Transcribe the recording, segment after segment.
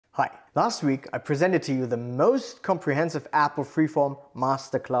Hi, last week I presented to you the most comprehensive Apple Freeform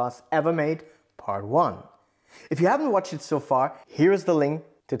Masterclass ever made, part 1. If you haven't watched it so far, here is the link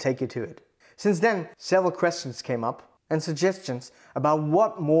to take you to it. Since then, several questions came up and suggestions about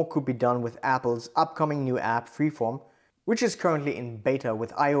what more could be done with Apple's upcoming new app Freeform, which is currently in beta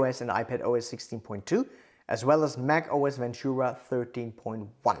with iOS and iPadOS 16.2, as well as macOS Ventura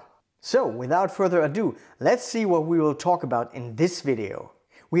 13.1. So, without further ado, let's see what we will talk about in this video.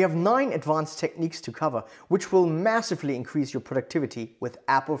 We have 9 advanced techniques to cover, which will massively increase your productivity with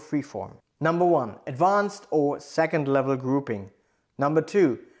Apple Freeform. Number 1. Advanced or second level grouping. Number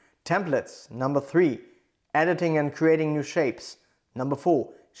 2. Templates. Number 3. Editing and creating new shapes. Number 4.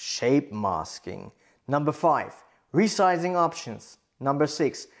 Shape masking. Number 5. Resizing options. Number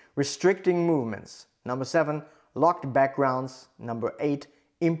 6. Restricting movements. Number 7. Locked backgrounds. Number 8.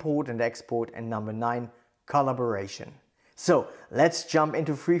 Import and export. And number 9. Collaboration. So let's jump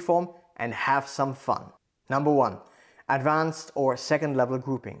into Freeform and have some fun. Number 1. Advanced or second level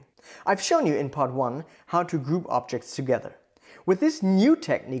grouping. I've shown you in part 1 how to group objects together. With this new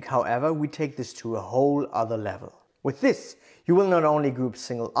technique, however, we take this to a whole other level. With this, you will not only group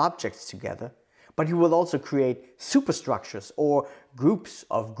single objects together, but you will also create superstructures or groups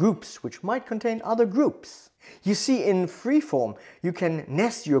of groups which might contain other groups. You see, in Freeform, you can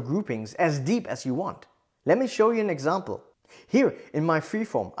nest your groupings as deep as you want. Let me show you an example. Here in my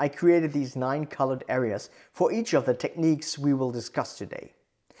Freeform, I created these 9 colored areas for each of the techniques we will discuss today.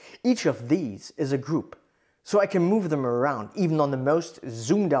 Each of these is a group, so I can move them around even on the most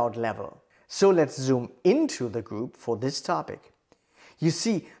zoomed out level. So let's zoom into the group for this topic. You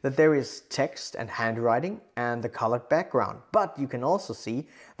see that there is text and handwriting and the colored background, but you can also see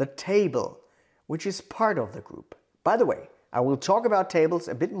the table, which is part of the group. By the way, I will talk about tables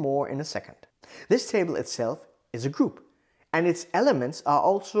a bit more in a second. This table itself is a group, and its elements are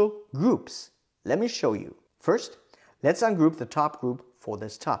also groups. Let me show you. First, let's ungroup the top group for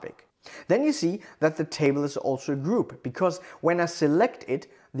this topic. Then you see that the table is also a group, because when I select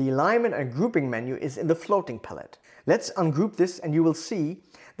it, the alignment and grouping menu is in the floating palette. Let's ungroup this and you will see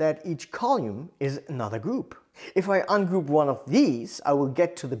that each column is another group. If I ungroup one of these, I will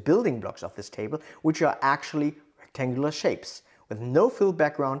get to the building blocks of this table, which are actually rectangular shapes with no fill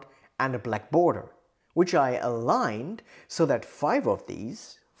background and a black border, which I aligned so that 5 of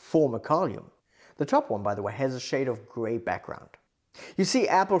these form a column. The top one, by the way, has a shade of gray background. You see,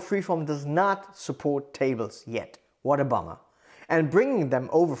 Apple Freeform does not support tables yet. What a bummer. And bringing them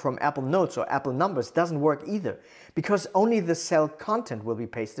over from Apple Notes or Apple Numbers doesn't work either, because only the cell content will be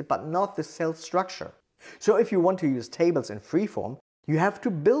pasted, but not the cell structure. So if you want to use tables in Freeform, you have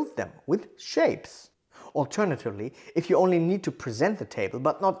to build them with shapes. Alternatively, if you only need to present the table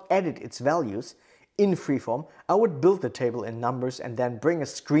but not edit its values, in Freeform, I would build the table in Numbers and then bring a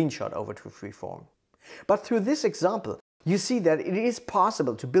screenshot over to Freeform. But through this example, you see that it is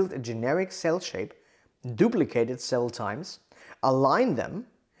possible to build a generic cell shape, duplicate it several times, align them,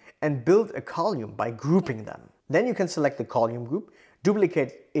 and build a column by grouping them. Then you can select the column group,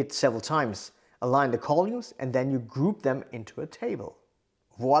 duplicate it several times, align the columns, and then you group them into a table.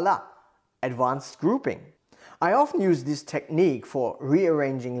 Voila! Advanced grouping. I often use this technique for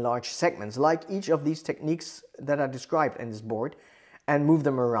rearranging large segments like each of these techniques that are described in this board and move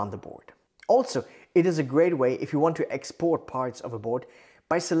them around the board. Also, it is a great way if you want to export parts of a board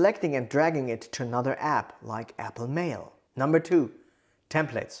by selecting and dragging it to another app like Apple Mail. Number 2.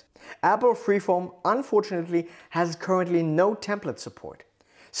 Templates. Apple Freeform unfortunately has currently no template support.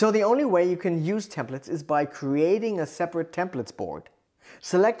 So the only way you can use templates is by creating a separate templates board,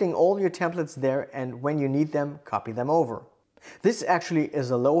 selecting all your templates there, and when you need them, copy them over. This actually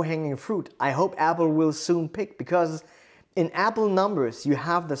is a low-hanging fruit I hope Apple will soon pick, because in Apple Numbers you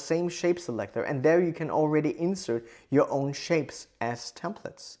have the same shape selector and there you can already insert your own shapes as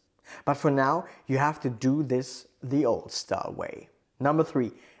templates. But for now, you have to do this the old style way. Number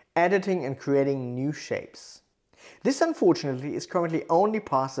 3. Editing and creating new shapes. This unfortunately is currently only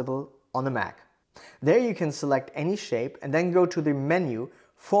possible on the Mac. There you can select any shape and then go to the menu,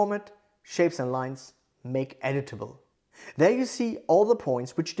 Format, Shapes and Lines, Make Editable. There you see all the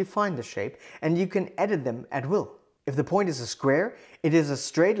points which define the shape and you can edit them at will. If the point is a square, it is a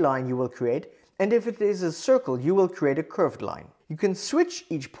straight line you will create, and if it is a circle, you will create a curved line. You can switch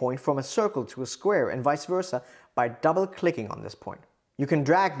each point from a circle to a square and vice versa by double-clicking on this point. You can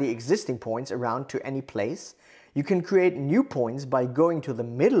drag the existing points around to any place. You can create new points by going to the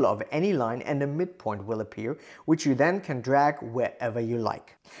middle of any line and a midpoint will appear, which you then can drag wherever you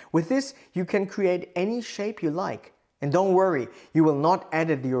like. With this, you can create any shape you like. And don't worry, you will not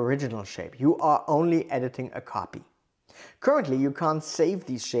edit the original shape. You are only editing a copy. Currently, you can't save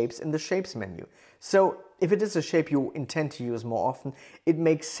these shapes in the Shapes menu. So if it is a shape you intend to use more often, it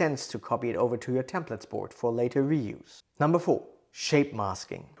makes sense to copy it over to your templates board for later reuse. Number 4. Shape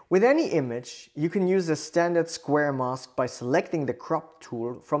masking. With any image, you can use a standard square mask by selecting the crop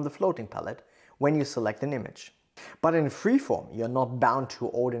tool from the floating palette when you select an image. But in Freeform, you're not bound to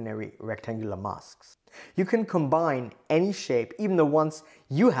ordinary rectangular masks. You can combine any shape, even the ones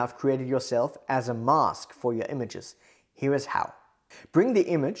you have created yourself, as a mask for your images. Here is how. Bring the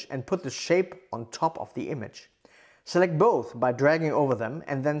image and put the shape on top of the image. Select both by dragging over them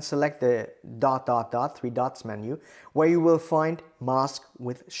and then select the ... 3 dots menu where you will find Mask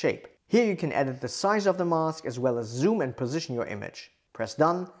with Shape. Here you can edit the size of the mask as well as zoom and position your image. Press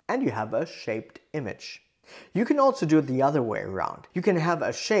Done and you have a shaped image. You can also do it the other way around. You can have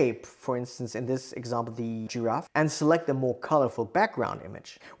a shape, for instance in this example the giraffe, and select a more colorful background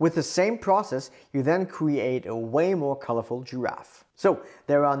image. With the same process, you then create a way more colorful giraffe. So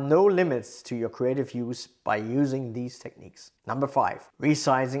there are no limits to your creative use by using these techniques. Number 5.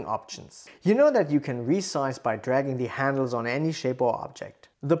 Resizing options. You know that you can resize by dragging the handles on any shape or object.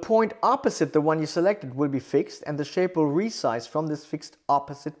 The point opposite the one you selected will be fixed and the shape will resize from this fixed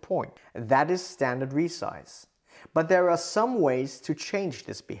opposite point. That is standard resize. But there are some ways to change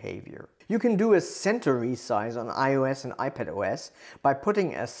this behavior. You can do a center resize on iOS and iPadOS by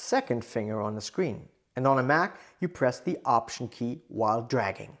putting a second finger on the screen. And on a Mac, you press the Option key while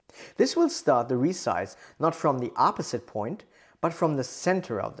dragging. This will start the resize not from the opposite point, but from the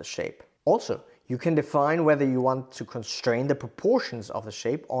center of the shape. Also, you can define whether you want to constrain the proportions of the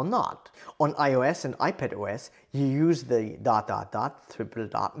shape or not. On iOS and iPadOS, you use the ... triple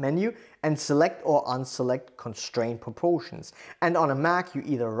dot menu and select or unselect Constrain Proportions. And on a Mac, you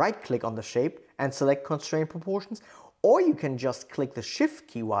either right-click on the shape and select Constrain Proportions, or you can just click the Shift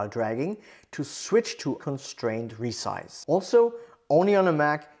key while dragging to switch to Constrained Resize. Also, only on a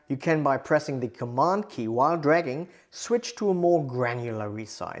Mac, you can, by pressing the Command key while dragging, switch to a more granular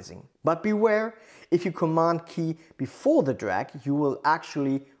resizing. But beware, if you Command key before the drag, you will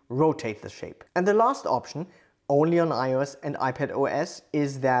actually rotate the shape. And the last option, only on iOS and iPadOS,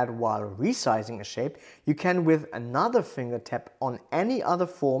 is that while resizing a shape, you can with another finger tap on any other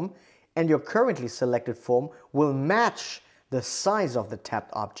form and your currently selected form will match the size of the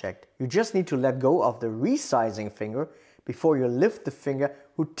tapped object. You just need to let go of the resizing finger before you lift the finger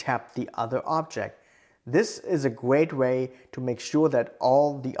who tapped the other object. This is a great way to make sure that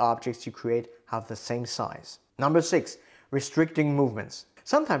all the objects you create have the same size. Number 6. Restricting movements.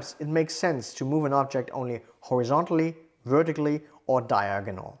 Sometimes it makes sense to move an object only horizontally, vertically, or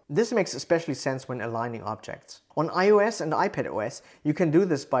diagonal. This makes especially sense when aligning objects. On iOS and iPadOS, you can do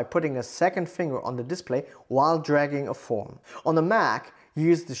this by putting a second finger on the display while dragging a form. On the Mac, you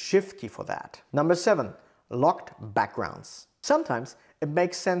use the Shift key for that. Number 7. Locked backgrounds. Sometimes it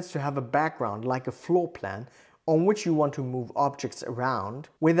makes sense to have a background like a floor plan on which you want to move objects around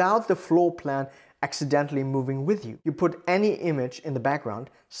without the floor plan accidentally moving with you. You put any image in the background,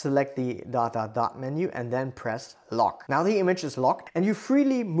 select the ... menu and then press Lock. Now the image is locked and you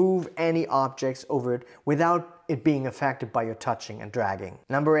freely move any objects over it without it being affected by your touching and dragging.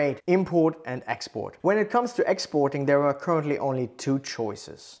 Number 8. Import and export. When it comes to exporting, there are currently only 2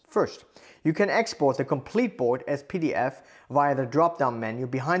 choices. First, you can export the complete board as PDF via the drop-down menu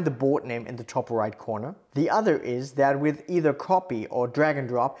behind the board name in the top right corner. The other is that with either copy or drag and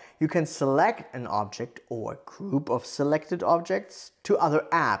drop, you can select an object or a group of selected objects to other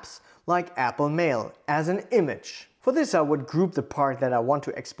apps like Apple Mail as an image. For this, I would group the part that I want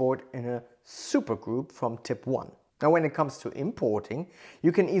to export in a supergroup from tip 1. Now when it comes to importing,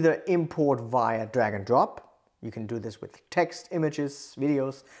 you can either import via drag and drop. You can do this with text, images,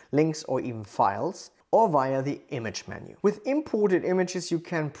 videos, links, or even files, or via the image menu. With imported images, you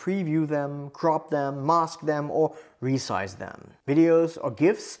can preview them, crop them, mask them, or resize them. Videos or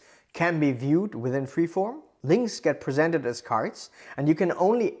GIFs can be viewed within Freeform. Links get presented as cards, and you can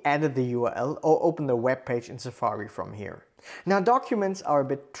only edit the URL or open the web page in Safari from here. Now documents are a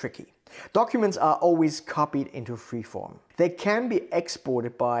bit tricky. Documents are always copied into Freeform. They can be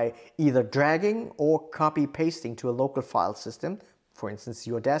exported by either dragging or copy-pasting to a local file system, for instance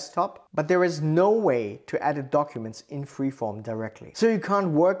your desktop, but there is no way to edit documents in Freeform directly. So you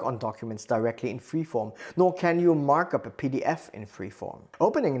can't work on documents directly in Freeform, nor can you mark up a PDF in Freeform.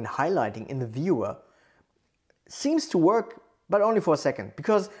 Opening and highlighting in the viewer seems to work, but only for a second,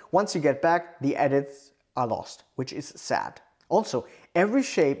 because once you get back, the edits are lost, which is sad. Also, every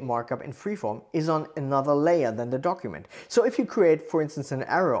shape markup in Freeform is on another layer than the document. So if you create, for instance, an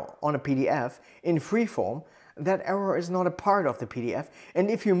arrow on a PDF in Freeform, that arrow is not a part of the PDF. And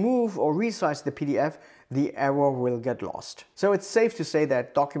if you move or resize the PDF, the error will get lost. So it's safe to say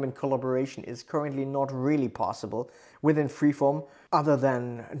that document collaboration is currently not really possible within Freeform, other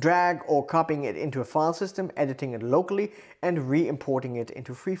than drag or copying it into a file system, editing it locally, and re-importing it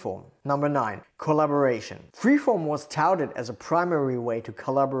into Freeform. Number 9. Collaboration. Freeform was touted as a primary way to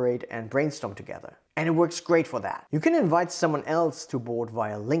collaborate and brainstorm together. And it works great for that. You can invite someone else to board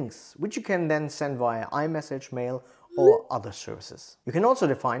via links, which you can then send via iMessage, mail, or other services. You can also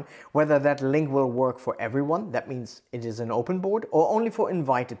define whether that link will work for everyone, that means it is an open board, or only for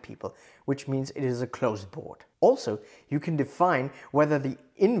invited people, which means it is a closed board. Also, you can define whether the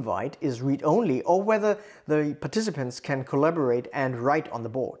invite is read-only or whether the participants can collaborate and write on the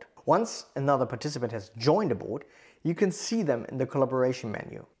board. Once another participant has joined a board, you can see them in the collaboration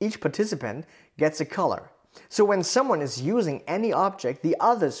menu. Each participant gets a color. So when someone is using any object, the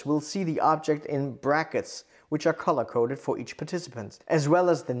others will see the object in brackets, which are color-coded for each participant, as well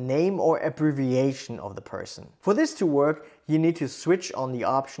as the name or abbreviation of the person. For this to work, you need to switch on the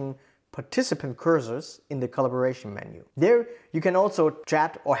option Participant Cursors in the collaboration menu. There, you can also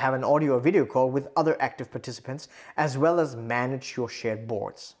chat or have an audio or video call with other active participants, as well as manage your shared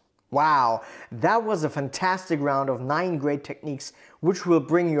boards. Wow, that was a fantastic round of 9 great techniques which will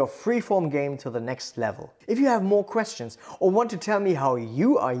bring your Freeform game to the next level. If you have more questions or want to tell me how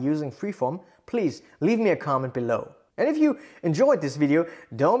you are using Freeform, please leave me a comment below. And if you enjoyed this video,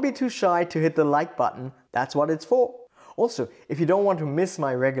 don't be too shy to hit the like button, that's what it's for. Also, if you don't want to miss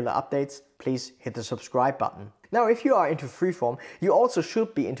my regular updates, please hit the subscribe button. Now, if you are into Freeform, you also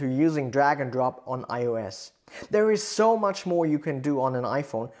should be into using drag and drop on iOS. There is so much more you can do on an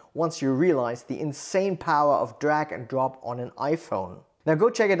iPhone once you realize the insane power of drag and drop on an iPhone. Now go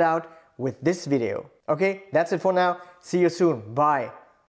check it out with this video. Okay, that's it for now. See you soon. Bye.